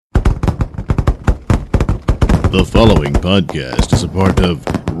The following podcast is a part of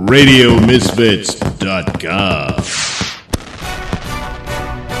RadioMisfits.com.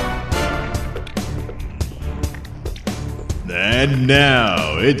 And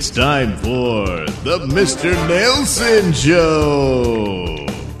now it's time for the Mr. Nailsin Show.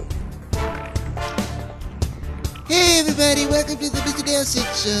 Hey everybody, welcome to the Mr. Nailsin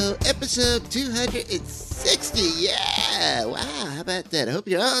Show, episode 260. Yeah, wow, how about that? I hope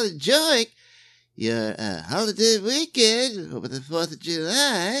you're all enjoying your holiday weekend over the 4th of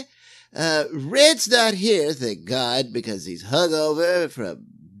July. Red's not here, thank God, because he's hungover from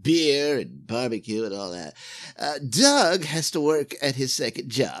beer and barbecue and all that. Doug has to work at his second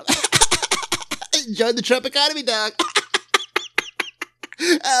job. Join the Trump economy, Doug.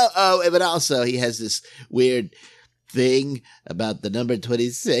 But also he has this weird thing about the number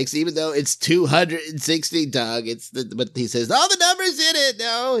 26, even though it's 260, Doug. But he says, all the numbers in it.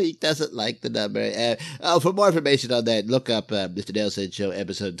 No, he doesn't like the number. For more information on that, look up Mr. Nailsin Show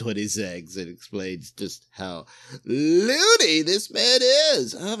episode 26. It explains just how loony this man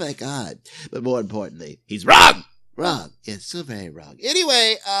is. Oh my God. But more importantly, he's wrong. Wrong. Yes, so very wrong.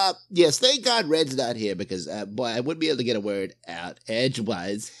 Anyway, yes, thank God Red's not here because, boy, I wouldn't be able to get a word out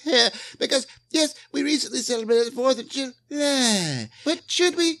edgewise. Because, yes, we recently celebrated the 4th of July. But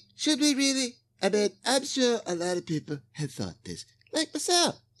should we? Should we really? I mean, I'm sure a lot of people have thought this, like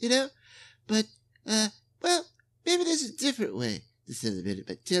myself, you know? But, well, maybe there's a different way to celebrate it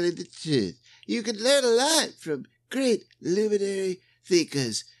by telling the truth. You can learn a lot from great luminary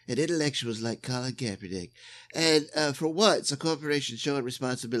thinkers and intellectuals like Colin Kaepernick. And for once, a corporation showing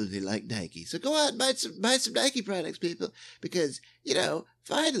responsibility like Nike. So go out and buy some Nike products, people, because, you know,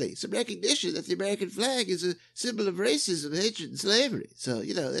 finally, some recognition that the American flag is a symbol of racism, hatred, and slavery. So,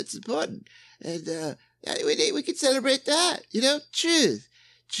 you know, that's important. And we can celebrate that, you know, truth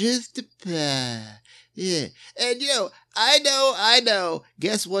to power. Yeah. And, you know, I know.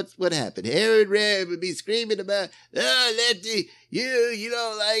 Guess what happened? Harry and Red would be screaming about, Lefty, you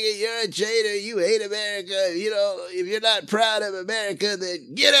don't like it. You're a traitor. You hate America. You know, if you're not proud of America,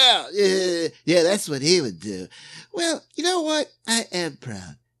 then get out. Yeah, that's what he would do. Well, you know what? I am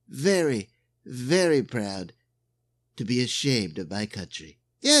proud. Very, very proud to be ashamed of my country.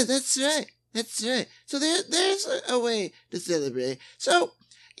 Yeah, that's right. That's right. So there's a way to celebrate. So,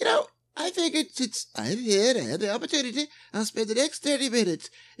 you know, I figured since I'm here and I have the opportunity, I'll spend the next 30 minutes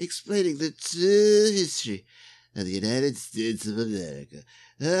explaining the true history of the United States of America.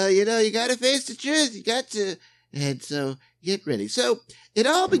 You know, you gotta face the truth. You got to. And so, get ready. So, it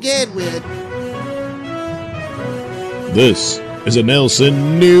all began with... This is a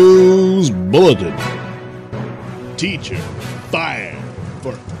Nailsin News Bulletin. Teacher fired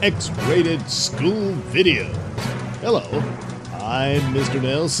for X-rated school videos. Hello, I'm Mr.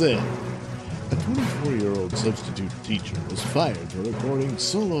 Nailsin. A 24-year-old substitute teacher was fired for recording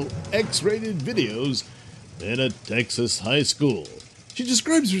solo X-rated videos in a Texas high school. She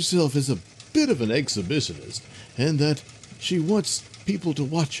describes herself as a bit of an exhibitionist and that she wants people to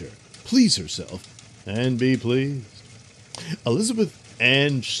watch her, please herself, and be pleased. Elizabeth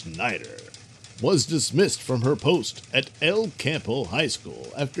Ann Schneider was dismissed from her post at El Campo High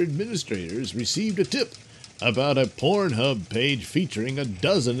School after administrators received a tip about a Pornhub page featuring a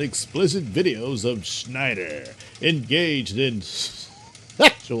dozen explicit videos of Schneider engaged in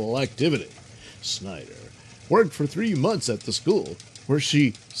sexual activity. Schneider worked for 3 months at the school, where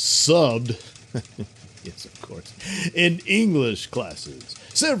she subbed, yes, of course, in English classes.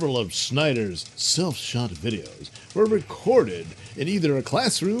 Several of Schneider's self-shot videos were recorded in either a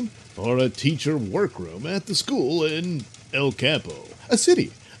classroom or a teacher workroom at the school in El Campo, a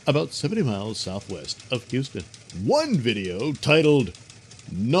city about 70 miles southwest of Houston. One video titled,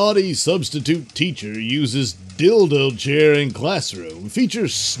 Naughty Substitute Teacher Uses Dildo Chair in Classroom,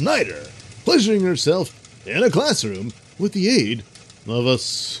 features Schneider pleasuring herself in a classroom with the aid of a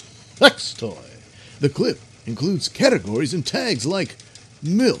sex toy. The clip includes categories and tags like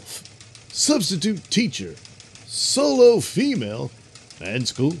MILF, substitute teacher, solo female, and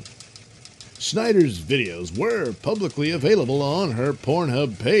school. Schneider's videos were publicly available on her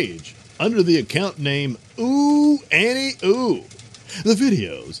Pornhub page under the account name OooAnnieOoo. The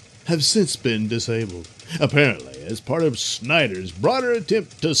videos have since been disabled, apparently as part of Schneider's broader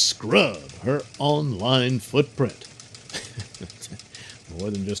attempt to scrub her online footprint.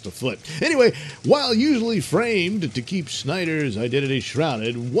 More than just a foot. Anyway, while usually framed to keep Schneider's identity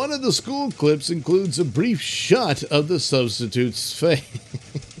shrouded, one of the school clips includes a brief shot of the substitute's face.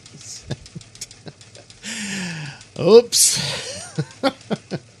 Oops.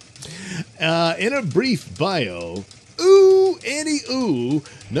 In a brief bio, OooAnnieOoo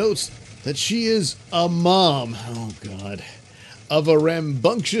notes that she is a mom, oh God, of a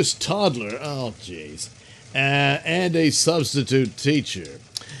rambunctious toddler, oh jeez, and a substitute teacher.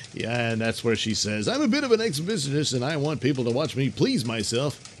 Yeah, and that's where she says, I'm a bit of an exhibitionist and I want people to watch me please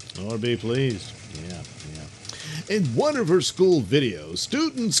myself or be pleased. Yeah. In one of her school videos,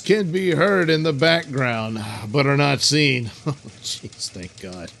 students can be heard in the background but are not seen. Oh, jeez, thank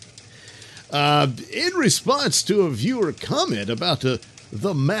God. In response to a viewer comment about the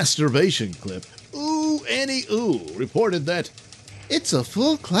masturbation clip, OooAnnieOoo reported that it's a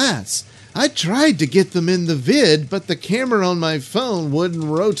full class. I tried to get them in the vid, but the camera on my phone wouldn't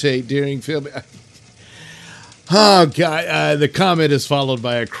rotate during filming. Oh, God. The comment is followed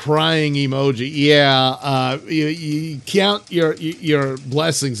by a crying emoji. Yeah, you count your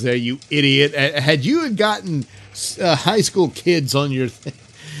blessings there, you idiot. Had you gotten high school kids on your thing,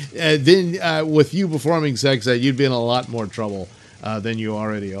 then with you performing sex ed, you'd be in a lot more trouble than you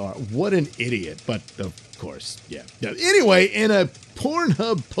already are. What an idiot. But, of course, yeah. Anyway, in a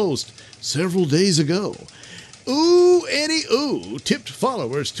Pornhub post several days ago, OooAnnieOoo tipped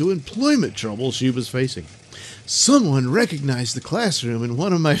followers to employment trouble she was facing. Someone recognized the classroom in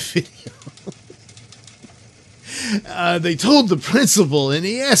one of my videos. They told the principal, and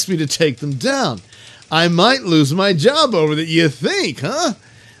he asked me to take them down. I might lose my job over that, you think, huh?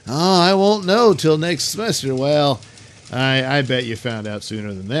 Oh, I won't know till next semester. Well, I bet you found out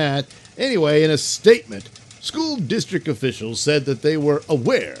sooner than that. Anyway, in a statement, school district officials said that they were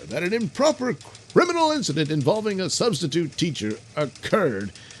aware that an improper criminal incident involving a substitute teacher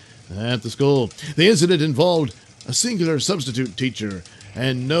occurred at the school. The incident involved a singular substitute teacher,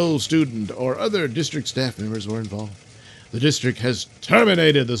 and no student or other district staff members were involved. The district has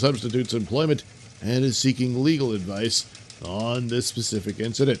terminated the substitute's employment and is seeking legal advice on this specific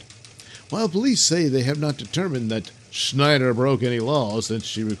incident. While police say they have not determined that Schneider broke any law since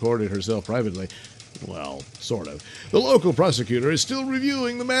she recorded herself privately, well, sort of, the local prosecutor is still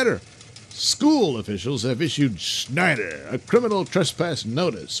reviewing the matter. School officials have issued Schneider a criminal trespass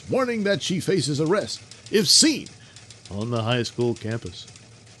notice, warning that she faces arrest if seen on the high school campus.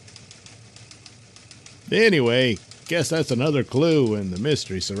 Anyway, guess that's another clue in the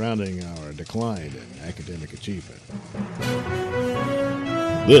mystery surrounding our decline in academic achievement.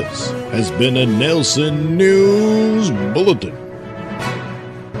 This has been a Nailsin News Bulletin.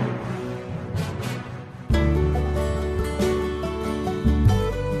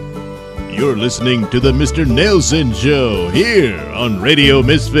 You're listening to the Mr. Nailsin Show here on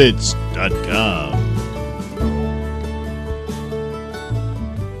RadioMisfits.com.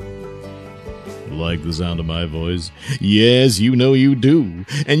 Like the sound of my voice? Yes, you know you do.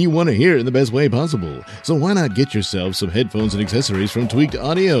 And you want to hear it in the best way possible. So why not get yourself some headphones and accessories from Tweaked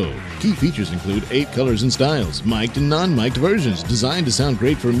Audio? Key features include 8 colors and styles, mic'd and non-mic'd versions, designed to sound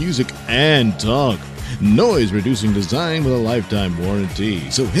great for music and talk. Noise-reducing design with a lifetime warranty.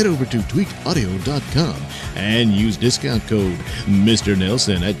 So head over to tweakedaudio.com and use discount code Mr.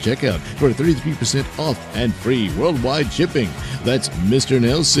 Nailsin at checkout for 33% off and free worldwide shipping. That's Mr.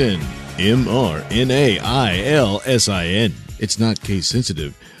 Nailsin, MrNailsin. It's not case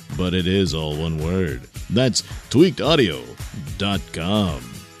sensitive, but it is all one word. That's tweakedaudio.com.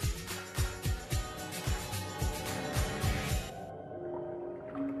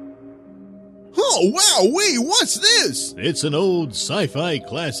 Oh, wow, wait, what's this? It's an old sci-fi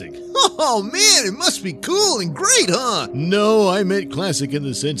classic. Oh, man, it must be cool and great, huh? No, I meant classic in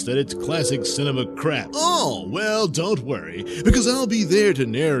the sense that it's classic cinema crap. Oh, well, don't worry, because I'll be there to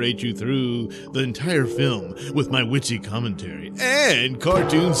narrate you through the entire film with my witty commentary and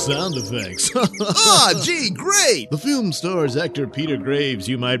cartoon sound effects. Gee, great! The film stars actor Peter Graves.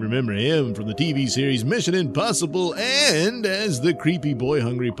 You might remember him from the TV series Mission Impossible and as the creepy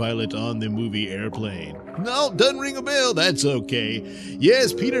boy-hungry pilot on the movie Airplane. No, doesn't ring a bell. That's okay.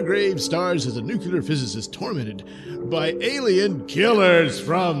 Yes, Peter Graves stars as a nuclear physicist tormented by alien killers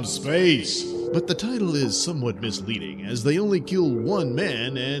from space. But the title is somewhat misleading, as they only kill one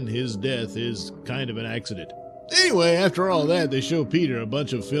man, and his death is kind of an accident. Anyway, after all that, they show Peter a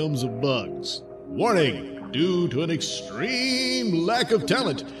bunch of films of bugs. Warning! Due to an extreme lack of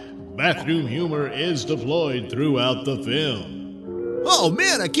talent, bathroom humor is deployed throughout the film. Oh,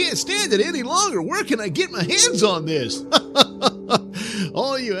 man, I can't stand it any longer. Where can I get my hands on this?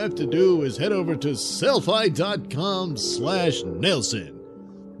 All you have to do is head over to selfie.com/Nailsin.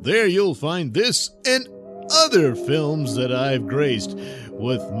 There you'll find this and other films that I've graced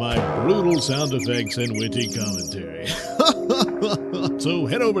with my brutal sound effects and witty commentary. So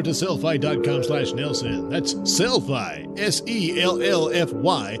head over to sellfy.com/Nailsin. That's sellfy,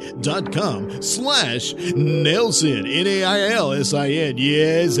 sellfy.com/Nailsin, Nailsin.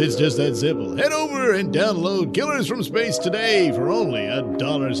 Yes, it's just that simple. Head over and download Killers from Space today for only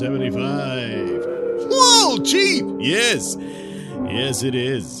 $1.75. Whoa, cheap! Yes, it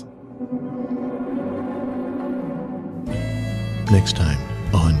is. Next time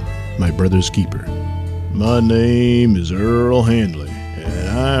on My Brother's Keeper. My name is Earl Handley, and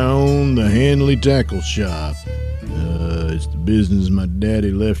I own the Handley Tackle Shop. It's the business my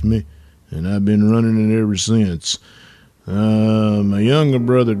daddy left me, and I've been running it ever since. My younger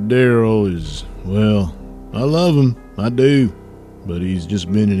brother Daryl is, well, I love him, I do, but he's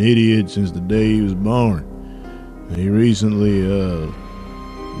just been an idiot since the day he was born. He recently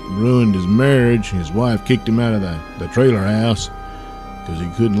ruined his marriage. His wife kicked him out of the trailer house because he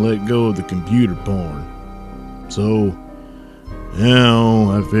couldn't let go of the computer porn. So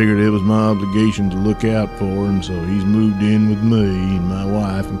now I figured it was my obligation to look out for him, so he's moved in with me and my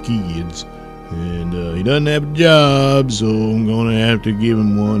wife and kids. And he doesn't have a job, so I'm going to have to give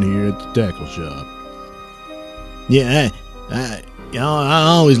him one here at the tackle shop. Yeah, I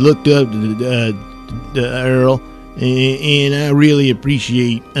always looked up to Earl, and I really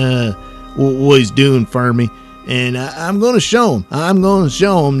appreciate what he's doing for me. And I'm going to show him. I'm going to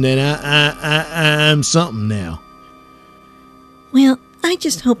show him that I'm something now. Well, I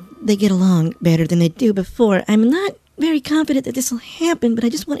just hope they get along better than they do before. I'm not very confident that this will happen, but I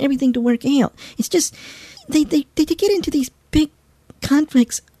just want everything to work out. It's just, they get into these big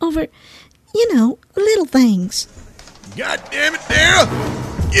conflicts over, little things. God damn it, Daryl!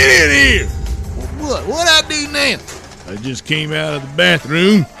 Get in here! What I do now? I just came out of the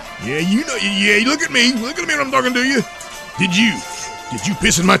bathroom. Yeah, look at me when I'm talking to you. Did you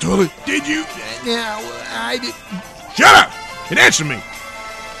piss in my toilet? Did you? No, I did. Shut up and answer me.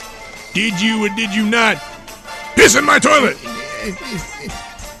 Did you or did you not piss in my toilet? Yes,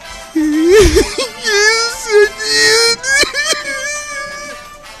 I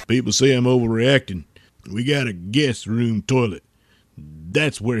did. People say I'm overreacting. We got a guest room toilet.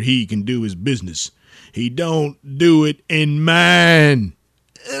 That's where he can do his business. He don't do it in mine.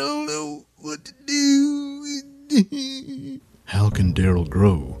 I don't know what to do. How can Daryl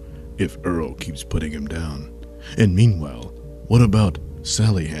grow if Earl keeps putting him down? And meanwhile, what about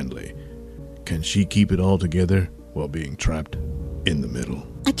Sally Handley? Can she keep it all together while being trapped in the middle?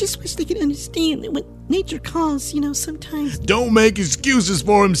 I just wish they could understand that when nature calls, sometimes... Don't make excuses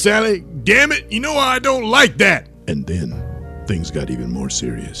for him, Sally. Damn it, I don't like that. And then things got even more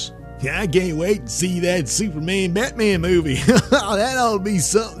serious. I can't wait to see that Superman Batman movie. That ought to be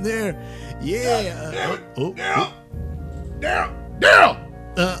something there. Yeah. Daryl!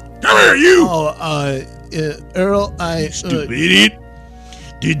 Come here, you! Earl, Stupid idiot.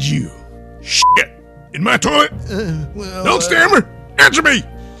 Did you shit in my toilet? Don't stammer. Answer me.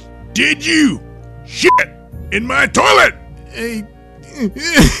 Did you shit in my toilet? Yes,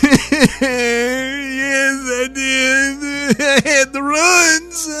 I did. I had the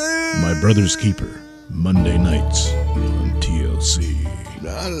runs. My Brother's Keeper, Monday nights on TLC.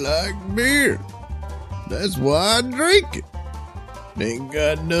 I like beer. That's why I drink it. Ain't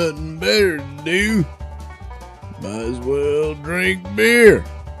got nothing better to do. Might as well drink beer.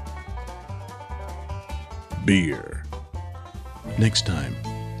 Beer. Next time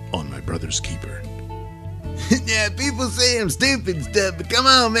on My Brother's Keeper. Yeah, people say I'm stupid and stuff, but come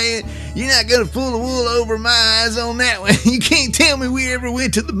on, man. You're not going to pull the wool over my eyes on that one. You can't tell me we ever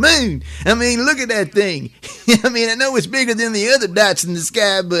went to the moon. I mean, look at that thing. I know it's bigger than the other dots in the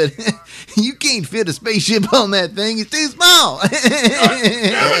sky, but you can't fit a spaceship on that thing. It's too small. I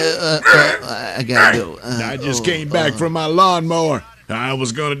got to go. I just came back from my lawnmower. I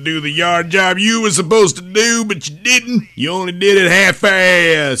was going to do the yard job you were supposed to do, but you didn't. You only did it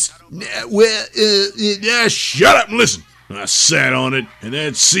half-assed. Shut up and listen. I sat on it, and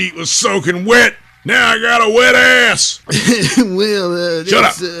that seat was soaking wet. Now I got a wet ass. Shut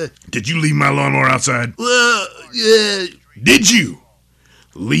up. Did you leave my lawnmower outside? Did you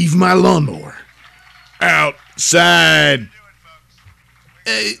leave my lawnmower outside?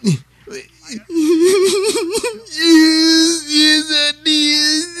 Yes, I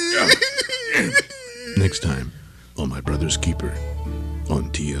did. Next time on My Brother's Keeper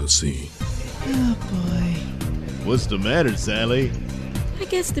on TLC. Oh, boy. What's the matter, Sally? I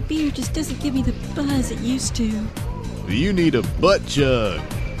guess the beer just doesn't give me the buzz it used to. You need a butt chug.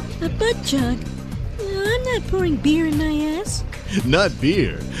 A butt chug? No, I'm not pouring beer in my ass. Not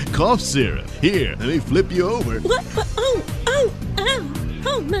beer. Cough syrup. Here, let me flip you over. What? Oh, ow.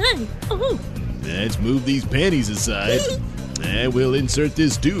 Oh, my. Oh. Let's move these panties aside. And we'll insert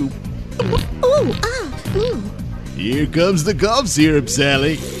this tube. Ooh. Here comes the cough syrup,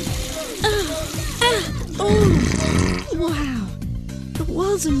 Sally. Wow. The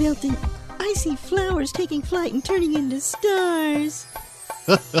walls are melting. I see flowers taking flight and turning into stars.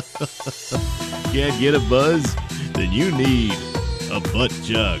 Can't get a buzz? Then you need a butt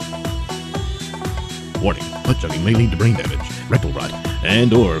chug. Warning, butt chugging may lead to brain damage, rectal rot,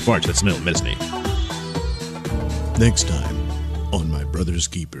 and or farts that smell medicine-y. Next time on My Brother's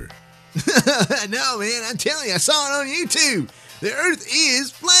Keeper. No, man, I'm telling you, I saw it on YouTube. The Earth is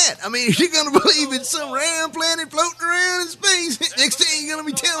flat. I mean, if you're going to believe in some round planet floating around in space, next thing you're going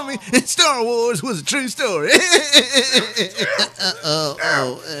to be telling me that Star Wars was a true story.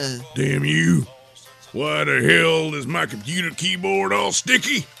 Damn you. Why the hell is my computer keyboard all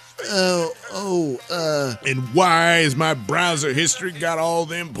sticky? And why is my browser history got all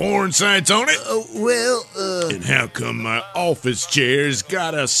them porn sites on it? And how come my office chair's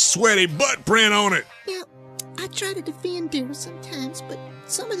got a sweaty butt print on it? Yeah, I try to defend Daryl sometimes, but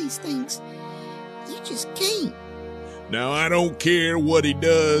some of these things, you just can't. Now, I don't care what he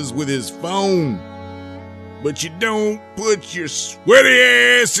does with his phone, but you don't put your sweaty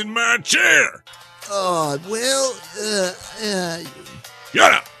ass in my chair.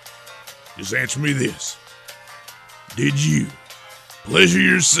 Shut up. Just answer me this. Did you pleasure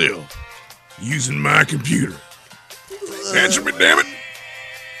yourself using my computer? Answer me, damn it.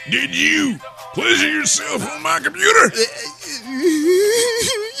 Did you pleasure yourself on my computer?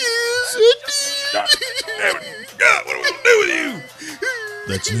 God damn it. God, what are we going to do with you?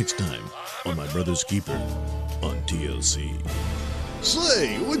 That's next time on My Brother's Keeper on TLC.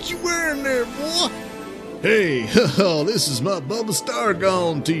 Say, what you wearing there, boy? Hey, this is my Bubba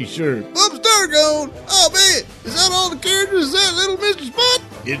Stargone t-shirt. Bubba Stargone? Oh, man, is that all the characters? Is that Little Mr. Spot?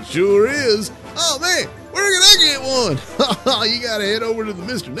 It sure is. Oh, man, where can I get one? You gotta head over to the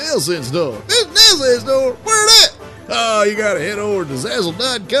Mr. Nailsin store. Mr. Nailsin store? Where that? Oh, you gotta head over to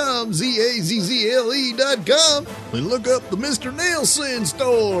Zazzle.com, ZAZZLE.com, and look up the Mr. Nailsin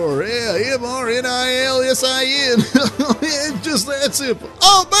store. Yeah, MRNILSIN. It's just that simple.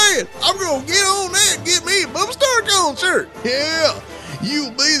 Oh, man, I'm gonna get on that and get me a Bubba Stargone shirt. Yeah,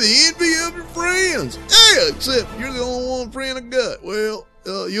 you'll be the envy of your friends. Yeah, except you're the only one friend I got. Well,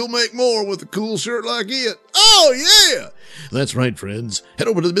 you'll make more with a cool shirt like it. Oh, yeah. That's right, friends. Head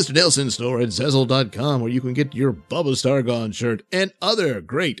over to the Mr. Nailsin store at Zazzle.com where you can get your Bubba Stargone shirt and other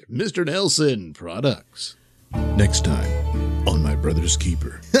great Mr. Nailsin products. Next time on My Brother's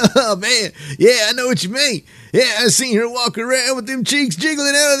Keeper. Oh, man. Yeah, I know what you mean. Yeah, I seen her walk around with them cheeks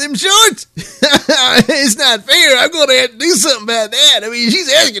jiggling out of them shorts. It's not fair. I'm going to have to do something about that. I mean,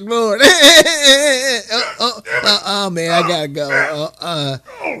 she's asking for it. Oh, man, I got to go.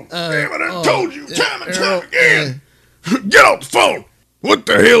 Damn it, I told you time and time again. Get off the phone. What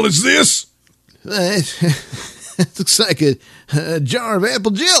the hell is this? It looks like a jar of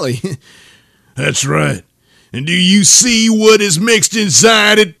apple jelly. That's right. And do you see what is mixed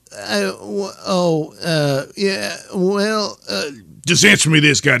inside it? Yeah, well... Just answer me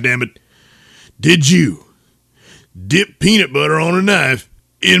this, goddammit. Did you dip peanut butter on a knife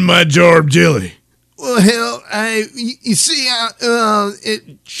in my jar of jelly? Well, hell, you see,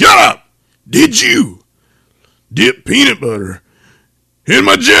 Shut up! Did you dip peanut butter in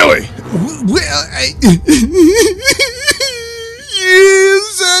my jelly? Well, yes,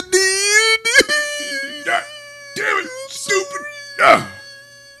 I did. God damn it, stupid.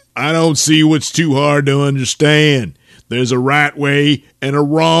 I don't see what's too hard to understand. There's a right way and a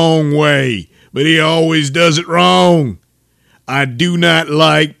wrong way, but he always does it wrong. I do not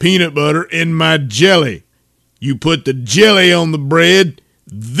like peanut butter in my jelly. You put the jelly on the bread,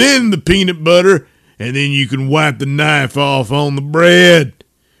 then the peanut butter, and then you can wipe the knife off on the bread.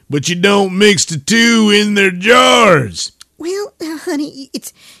 But you don't mix the two in their jars. Well, honey,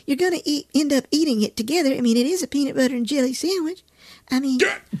 you're going to end up eating it together. I mean, it is a peanut butter and jelly sandwich. I mean...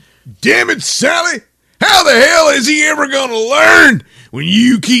 God damn it, Sally! How the hell is he ever going to learn when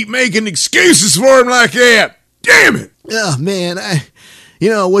you keep making excuses for him like that? Damn it! Oh, man,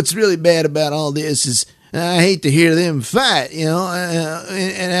 what's really bad about all this is I hate to hear them fight, and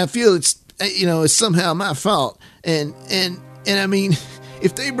I feel it's somehow my fault. And I mean,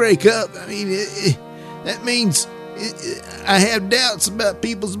 if they break up, I mean, that means I have doubts about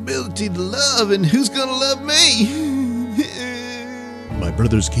people's ability to love and who's going to love me. My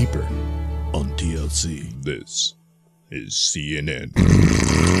Brother's Keeper on TLC. This is CNN.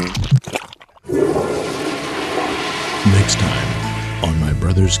 Next time on My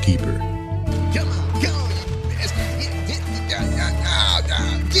Brother's Keeper. Come on, you bastard.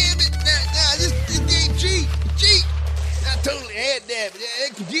 Damn it. This game cheat. I told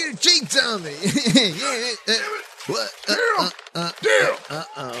That computer cheats on me. What?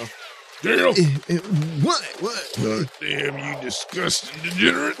 Uh-oh. Dale! What? God damn, you disgusting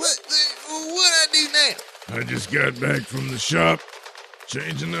degenerates! What I do now? I just got back from the shop,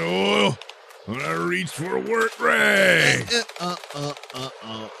 changing the oil, when I reached for a work rag.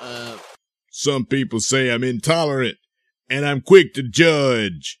 Some people say I'm intolerant, and I'm quick to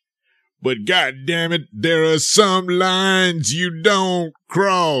judge. But goddamn it, there are some lines you don't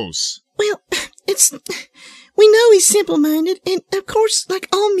cross. Well, we know he's simple-minded, and of course, like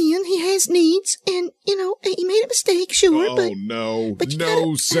all men, he has needs, and, he made a mistake, sure, Oh, but... no. but you No,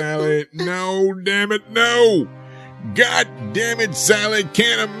 gotta- Sally. No, damn it, no. God damn it, Sally.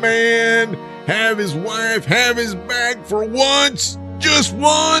 Can't a man have his wife have his back for once? Just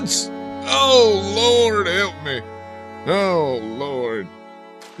once? Oh, Lord, help me. Oh, Lord.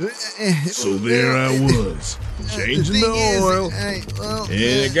 So there I was, changing the oil, and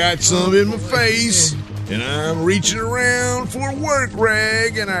I got some in my face, and I'm reaching around for a work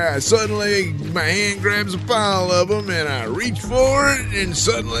rag, and suddenly my hand grabs a pile of them, and I reach for it, and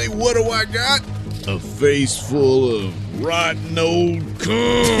suddenly what do I got? A face full of rotten old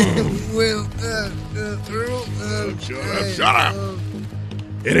cum. Shut up.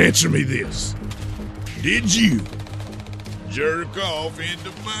 And answer me this. Did you jerk off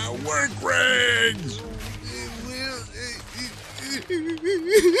into my work rags?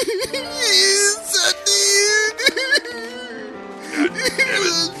 Yes, I did.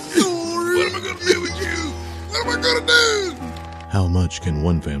 What am I gonna do with you? What am I gonna do? How much can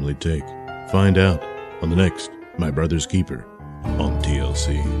one family take? Find out on the next My Brother's Keeper on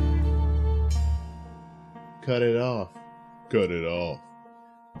TLC. Cut it off. Cut it off.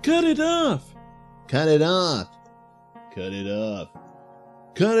 Cut it off. Cut it off. Cut it off.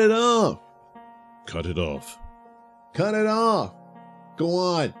 Cut it off. Cut it off. Cut it off. Go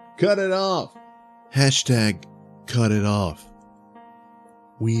on. Cut it off. Hashtag cut it off.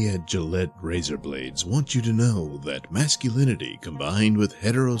 We at Gillette Razor Blades want you to know that masculinity combined with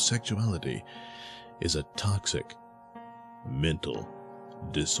heterosexuality is a toxic mental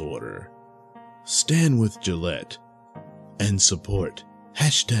disorder. Stand with Gillette and support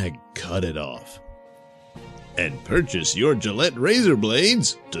hashtag cut it off. And purchase your Gillette Razor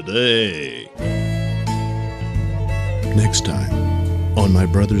Blades today. Next time on My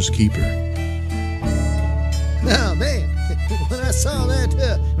Brother's Keeper. Oh, man. When I saw that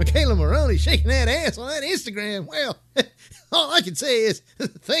Michaela Maroney shaking that ass on that Instagram, well, all I can say is,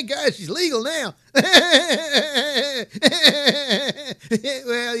 thank God she's legal now. Well,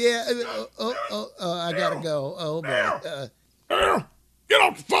 yeah. I gotta go. Oh, boy. Get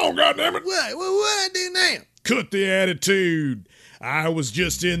off the phone, goddammit! What I do now? Cut the attitude. I was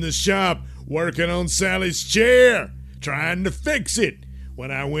just in the shop working on Sally's chair, trying to fix it,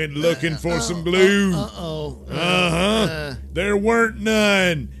 when I went looking for some glue. There weren't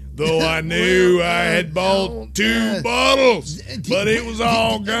none, though I knew I had bought 2 bottles, but it was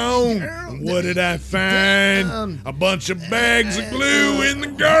all gone. What did I find? A bunch of bags of glue in the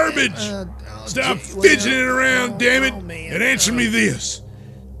garbage. Stop fidgeting around, damn it, and answer me this.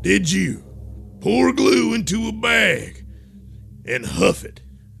 Did you pour glue into a bag and huff it?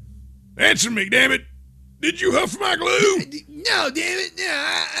 Answer me, damn it. Did you huff my glue? No, damn it. No,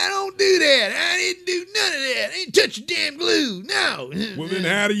 I don't do that. I didn't do none of that. I didn't touch your damn glue. No. Well, then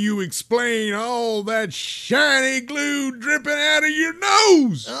how do you explain all that shiny glue dripping out of your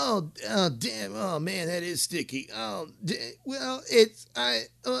nose? Oh, damn. Oh, man, that is sticky. Oh, well, I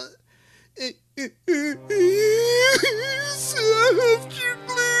huffed your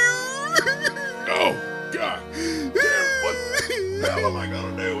glue. Oh, God. Damn, what the hell am I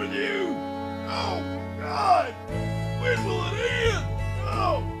going to do with you? Oh, God. When will it end?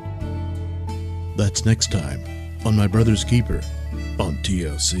 Oh. That's next time on My Brother's Keeper on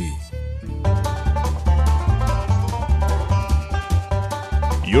TLC.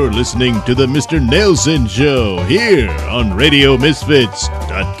 You're listening to the Mr. Nailsin Show here on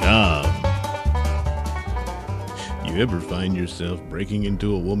RadioMisfits.com. You ever find yourself breaking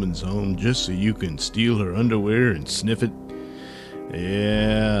into a woman's home just so you can steal her underwear and sniff it?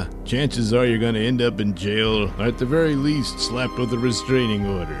 Yeah, chances are you're going to end up in jail, or at the very least slapped with a restraining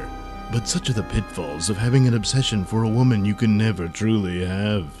order. But such are the pitfalls of having an obsession for a woman you can never truly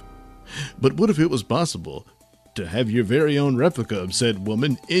have. But what if it was possible to have your very own replica of said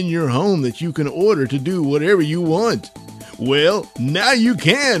woman in your home that you can order to do whatever you want? Well, now you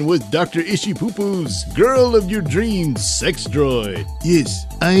can with Dr. Ishipupu's Girl of Your Dreams sex droid. Yes,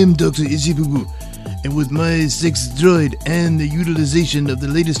 I am Dr. Ishipupu, and with my sex droid and the utilization of the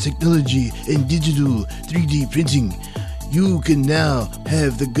latest technology in digital 3D printing, you can now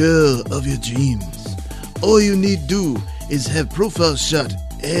have the girl of your dreams. All you need do is have profile shot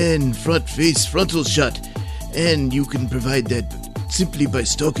and front face frontal shot, and you can provide that simply by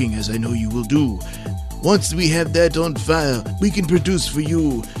stalking, as I know you will do. Once we have that on file, we can produce for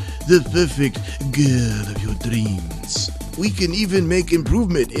you the perfect girl of your dreams. We can even make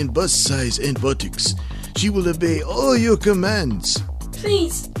improvement in bust size and buttocks. She will obey all your commands.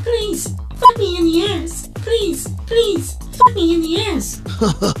 Please, fuck me in the ass. Please, fuck me in the ass.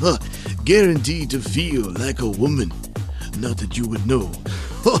 Guaranteed to feel like a woman. Not that you would know.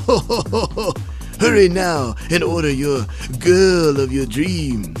 Hurry now and order your girl of your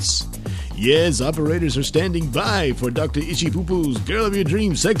dreams. Yes, operators are standing by for Dr. Itchy-Poo-Poo's Girl of Your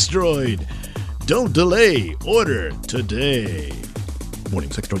Dreams sex droid. Don't delay. Order today. Warning,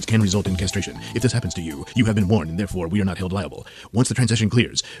 sex droids can result in castration. If this happens to you, you have been warned, and therefore we are not held liable. Once the transition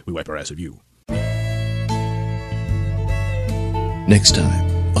clears, we wipe our ass of you. Next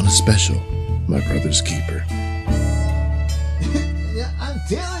time on a special My Brother's Keeper. I'm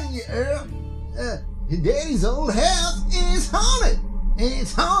telling you, Earl, Daddy's old house is haunted.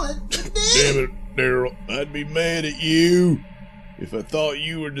 It's haunted to death. Damn it, Daryl. I'd be mad at you if I thought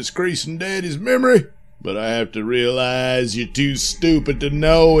you were disgracing Daddy's memory. But I have to realize you're too stupid to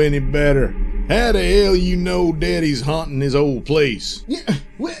know any better. How the hell you know Daddy's haunting his old place? Yeah,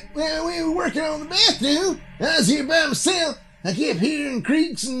 well, we were working on the bathroom. I was here by myself. I kept hearing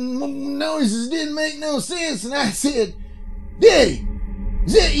creaks and noises didn't make no sense, and I said, Daddy,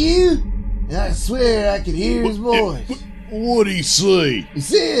 is that you? And I swear I could hear his voice. What'd he say? He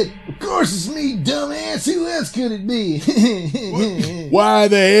said, of course it's me, dumbass. Who else could it be? Why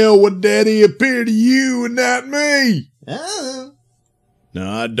the hell would Daddy appear to you and not me? Oh.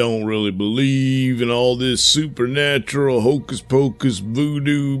 Now, I don't really believe in all this supernatural hocus-pocus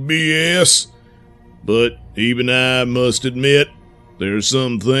voodoo BS, but even I must admit there are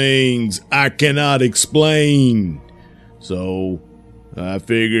some things I cannot explain. So, I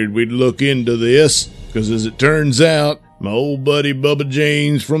figured we'd look into this, because as it turns out, my old buddy Bubba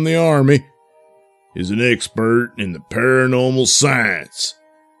James from the Army is an expert in the paranormal science.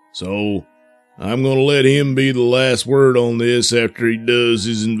 So, I'm going to let him be the last word on this after he does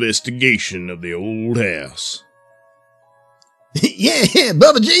his investigation of the old house. Yeah,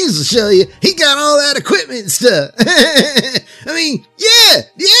 Bubba James will show you. He got all that equipment and stuff. I mean, yeah,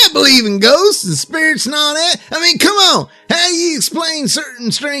 I believe in ghosts and spirits and all that. I mean, come on. How do you explain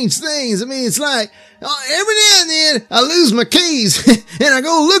certain strange things? I mean, it's like, every now and then I lose my keys and I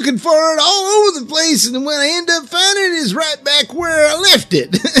go looking for it all over the place, and when I end up finding it, it's right back where I left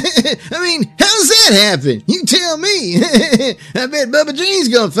it. I mean, how does that happen? You tell me. I bet Bubba James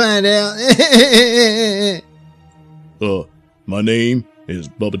gonna find out. My name is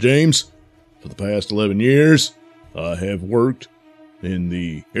Bubba James. For the past 11 years, I have worked in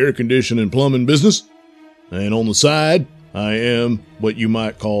the air conditioning and plumbing business, and on the side, I am what you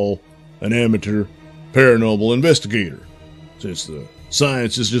might call an amateur paranormal investigator. Since the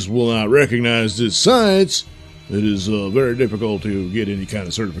scientists just will not recognize this science, it is very difficult to get any kind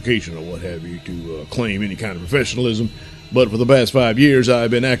of certification or what have you to claim any kind of professionalism. But for the past 5 years,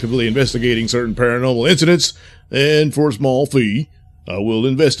 I've been actively investigating certain paranormal incidents, and for a small fee, I will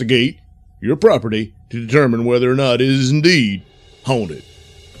investigate your property to determine whether or not it is indeed haunted.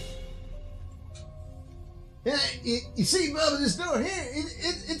 You see, Bubba, this door here,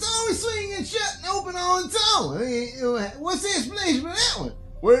 it's always swinging shut and open on its own. I mean, what's the explanation for that one?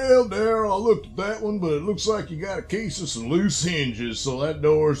 Well, Daryl, I looked at that one, but it looks like you got a case of some loose hinges, so that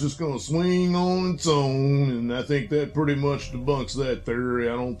door is just going to swing on its own, and I think that pretty much debunks that theory.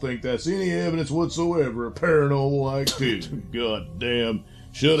 I don't think that's any evidence whatsoever of paranormal activity. God damn.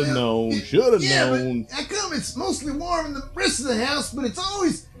 Should have known. But how come it's mostly warm in the rest of the house, but it's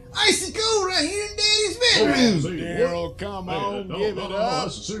always icy cold right here in Daddy's bedroom? Daryl, come on, give it up.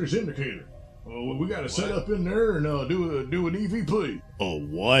 That's a serious indicator. We got to set up in there and do an EVP.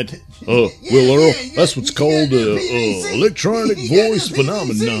 What? Well, Earl, that's what's called electronic voice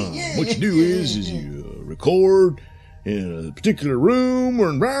phenomenon. What you do is you record in a particular room or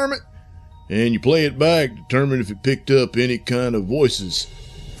environment, and you play it back to determine if it picked up any kind of voices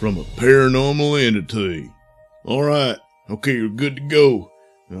from a paranormal entity. All right. Okay, you're good to go.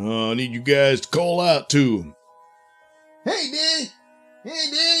 I need you guys to call out to them. Hey, Daddy.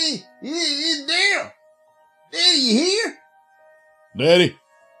 Hey, Daddy, it's Daryl. Daddy, you here? Daddy,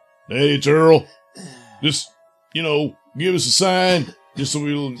 it's Earl. Just, give us a sign, just so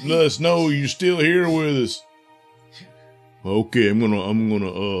you'll let us know you're still here with us. Okay, I'm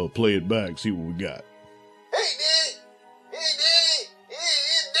gonna play it back, see what we got. Hey, Daddy,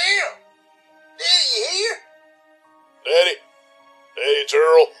 it's Daryl. Daddy, you here? Daddy,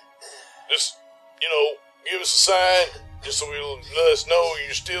 just, give us a sign, just so you'll let us know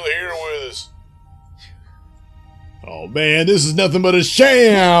you're still here with us. Oh, man, this is nothing but a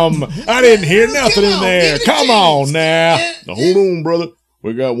sham. I didn't hear nothing in there. Come on now. Now, hold on, brother.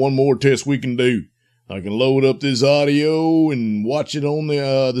 We got one more test we can do. I can load up this audio and watch it on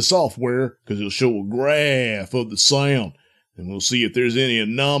the software, because it'll show a graph of the sound. And we'll see if there's any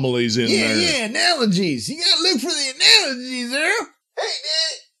anomalies in there. Yeah, analogies. You gotta look for the analogies, Earl. Hey,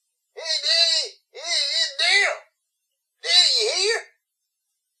 Daddy. It's Daryl. Daddy, you here?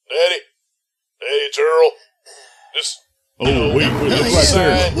 Daddy, it's Earl. Just, Oh, wait, look right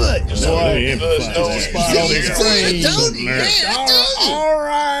there. What? Just let me emphasize the spot on the screen. I told you. Yeah, I told you. All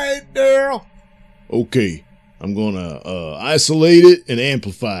right, Daryl. Okay, I'm gonna isolate it and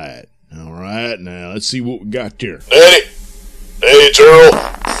amplify it. All right, now let's see what we got here. Daddy, it's Earl.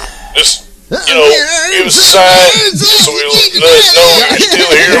 Just, give us a sign, so we'll let us know you're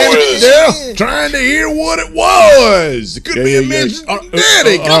still here with us. Daryl, trying to hear what it was. It could be a message from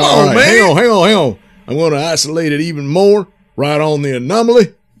Daddy. Come on, right, man. Hang on. I'm going to isolate it even more, right on the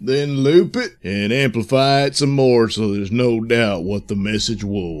anomaly, then loop it and amplify it some more so there's no doubt what the message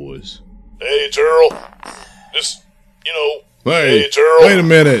was. Hey, it's Earl. Just, Hey, it's Earl. wait a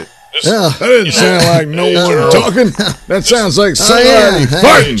minute. Just, That didn't sound like no Hey, one Earl. talking. That sounds like somebody yeah. Hey,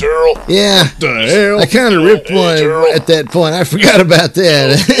 fighting. it's Earl. Yeah. What the hell? I kind of ripped Hey, one Earl. at that point. I forgot about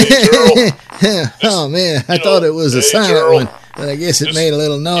that. Hey, Oh, man. I thought it was a Hey, silent Earl. one, but I guess it made a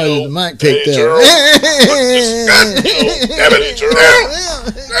little noise that the mic picked Hey, up. Earl. Damn it, it's Earl.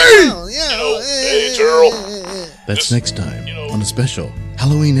 Hey, it's Earl. That's next time on a special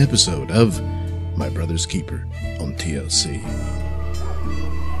Halloween episode of My Brother's Keeper on TLC.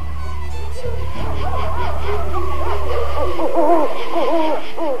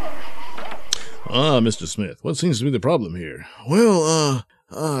 Mr. Smith, what seems to be the problem here? Well,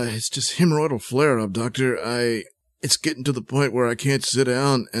 it's just hemorrhoidal flare-up, Doctor. It's getting to the point where I can't sit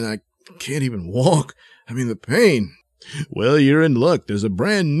down and I can't even walk. I mean, the pain. Well, you're in luck. There's a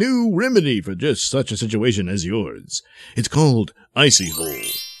brand new remedy for just such a situation as yours. It's called Icy Hole.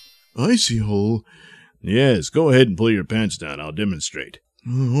 Icy hole? Yes, go ahead and pull your pants down. I'll demonstrate.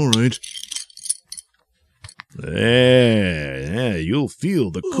 All right. Yeah, you'll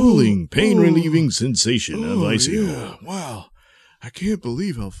feel the cooling, pain-relieving sensation of Icy yeah. Hole. Wow. I can't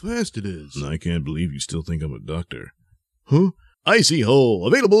believe how fast it is. And I can't believe you still think I'm a doctor. Huh? Icy Hole,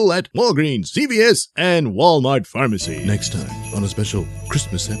 available at Walgreens, CVS, and Walmart Pharmacy. Next time on a special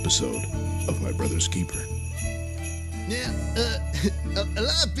Christmas episode of My Brother's Keeper. Now, a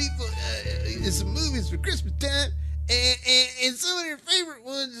lot of people, in some movies for Christmas time, and some of their favorite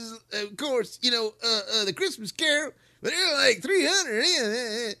ones is, of course, the Christmas Carol, but they're like 300,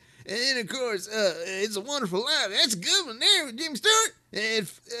 yeah. And then, of course, It's a Wonderful Life. That's a good one there with Jimmy Stewart. And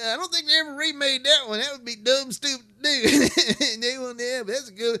I don't think they ever remade that one. That would be dumb, stupid to do. They won't have, but that's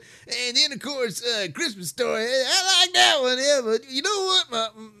a good one. And then, of course, Christmas Story. I like that one, yeah. But you know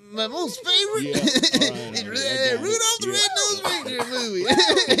what? My most favorite is Rudolph the Red-Nosed Reindeer movie.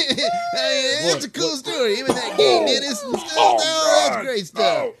 That's a cool story. Even that gay dentist and stuff. Oh, that's great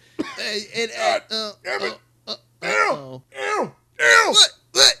stuff.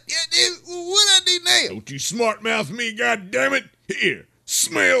 What? Yeah, what I do now? Don't you smart mouth me, goddammit. Here,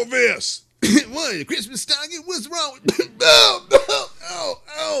 smell this. What, the Christmas stocking? What's wrong with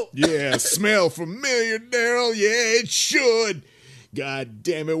Oh. Yeah, smell familiar, Daryl. Yeah, it should. God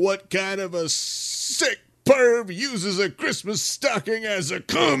damn it, what kind of a sick perv uses a Christmas stocking as a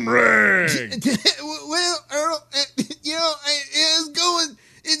cum rag? Well, Earl, I was going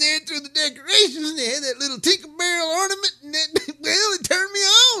in there through the decorations, and they had that little Tinkerbell ornament, and it turned me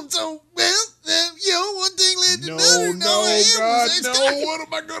on. So, one thing led to another. No, God, no. What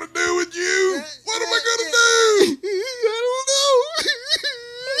am I going to do with you? What am I going to do?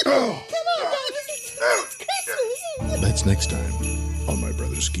 I don't know. Come on, guys. It's Christmas. That's next time on My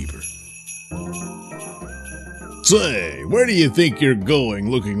Brother's Keeper. Say, where do you think you're going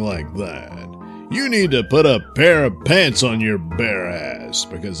looking like that? You need to put a pair of pants on your bare ass,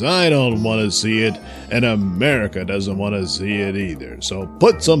 because I don't want to see it, and America doesn't want to see it either. So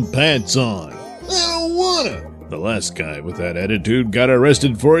put some pants on. I don't want to. The last guy with that attitude got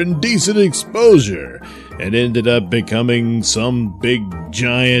arrested for indecent exposure and ended up becoming some big,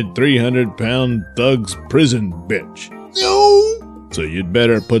 giant, 300-pound thug's prison bitch. No. So you'd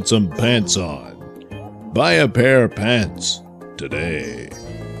better put some pants on. Buy a pair of pants today.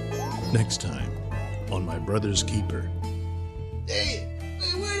 Next time on My Brother's Keeper. Hey,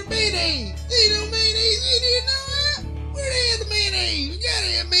 where the mayonnaise? Ain't no mayonnaise in here, no. Where they have the mayonnaise? You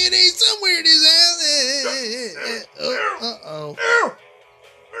gotta have mayonnaise somewhere in this house.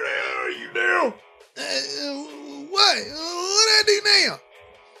 Where the hell are you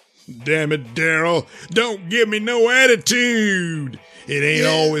Damn it, Daryl. Don't give me no attitude. It ain't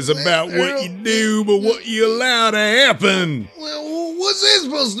always about what you do, but what you allow to happen. Well, what's that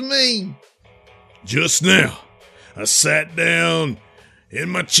supposed to mean? Just now, I sat down in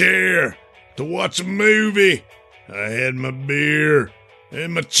my chair to watch a movie. I had my beer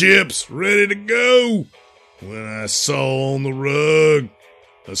and my chips ready to go when I saw on the rug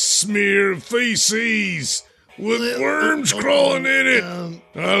a smear of feces with worms crawling in it.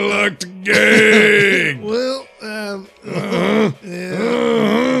 I like to gag.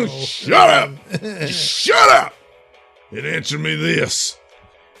 Shut up! Shut up! And answer me this.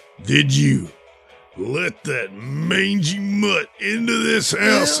 Did you let that mangy mutt into this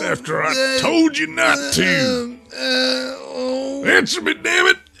house after I told you not to? Answer me, damn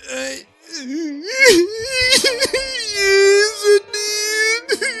it! Yes, I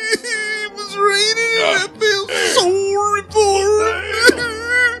did. It was raining and I felt sorry for him.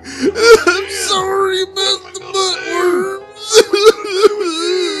 I'm sorry about the buttworms.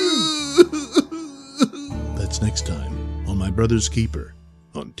 That's next time on My Brother's Keeper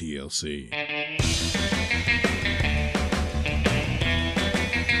on TLC.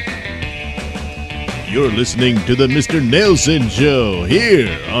 You're listening to the Mr. Nailsin Show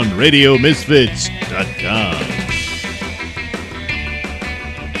here on RadioMisfits.com.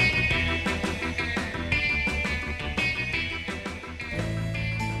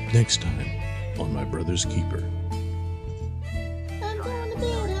 Next time on My Brother's Keeper. I'm going to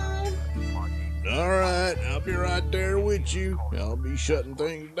bed, Hon. All right, I'll be right there with you. I'll be shutting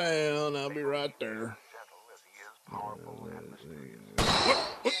things down. I'll be right there. What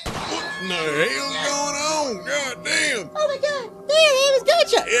in the hell's going on? God damn. Oh my God! There, he was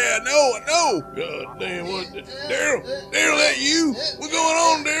gunshot. Yeah, I know. God damn, what? Daryl, that you? What's going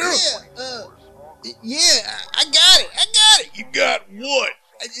on, Daryl? Yeah, I got it. You got what?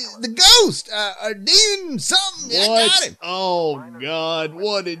 The ghost, or demon, something. I got him. Oh, God,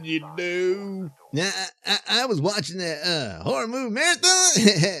 what did you do? Now, I was watching that horror movie marathon,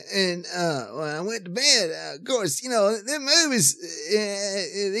 and when I went to bed, of course, you know, them movies,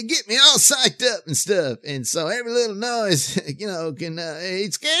 they get me all psyched up and stuff, and so every little noise, you know,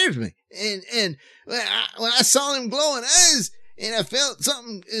 it scares me. And when I saw them glowing eyes, and I felt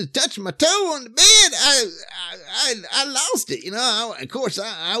something touching my toe on the bed, I lost it, you know. Of course,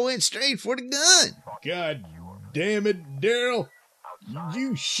 I went straight for the gun. God damn it, Daryl. Did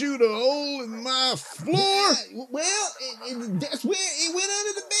you shoot a hole in my floor? Well, that's where it went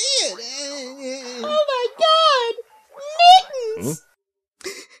under the bed. Oh my God! Mittens!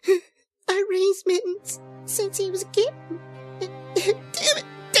 Huh? I raised Mittens since he was a kitten. Damn it,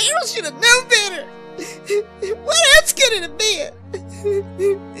 Daryl should have known better. What else could it have been?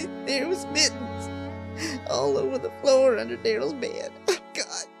 There was Mittens all over the floor under Daryl's bed. Oh,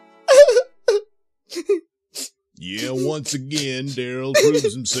 God. Yeah, once again, Daryl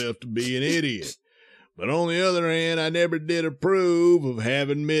proves himself to be an idiot. But on the other hand, I never did approve of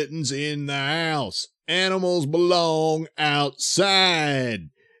having Mittens in the house. Animals belong outside.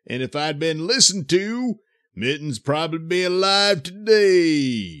 And if I'd been listened to, Mittens probably be alive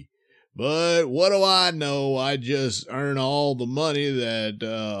today. But what do I know? I just earn all the money that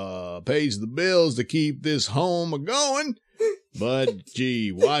pays the bills to keep this home a-going. But,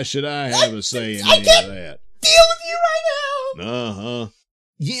 gee, why should I have a say in any of that? Deal with you right now. Uh-huh.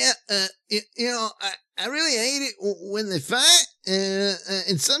 Yeah, you know, I really hate it when they fight,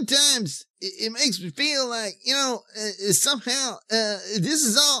 and sometimes it makes me feel like, you know, somehow this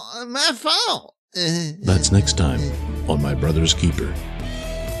is all my fault. That's next time on My Brother's Keeper.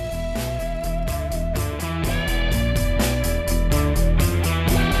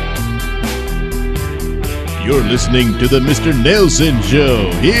 You're listening to the Mr. Nailsin Show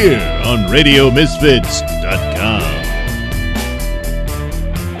here on RadioMisfits.com.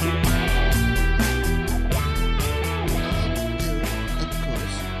 Of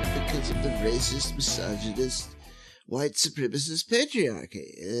course, because of the racist, misogynist, white supremacist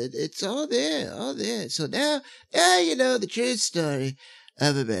patriarchy. It's all there. So now you know the true story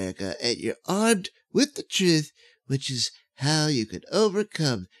of America, and you're armed with the truth, which is how you can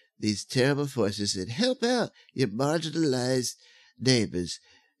overcome these terrible forces and help out your marginalized neighbors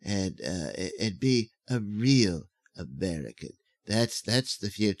and be a real American. That's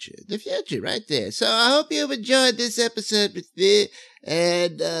the future. The future right there. So I hope you've enjoyed this episode with me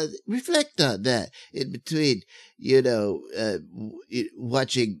and reflect on that in between, you know,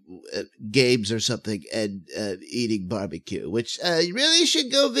 watching games or something and eating barbecue, which you really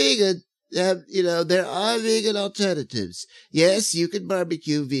should go vegan. You know, there are vegan alternatives. Yes, you can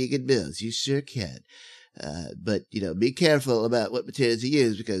barbecue vegan meals. You sure can. But, be careful about what materials you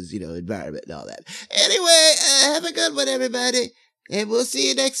use because, environment and all that. Anyway, have a good one, everybody. And we'll see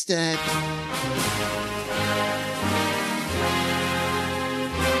you next time.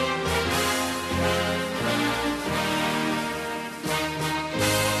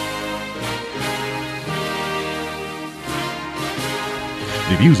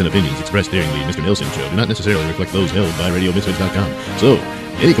 The views and opinions expressed during the Mr. Nailsin show do not necessarily reflect those held by RadioMisfits.com. So,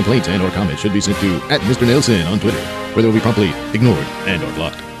 any complaints and or comments should be sent to @MrNailsin on Twitter, where they will be promptly ignored and or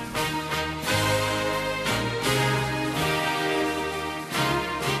blocked.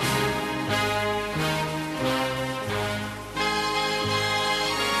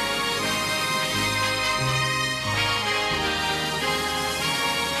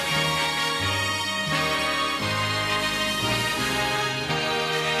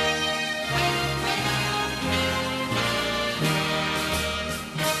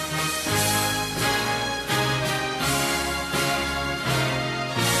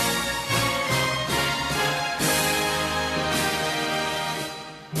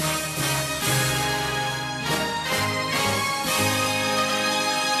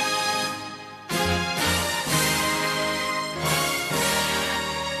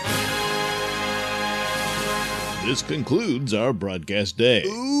 This concludes our broadcast day.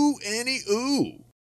 Ooh, Annie, ooh.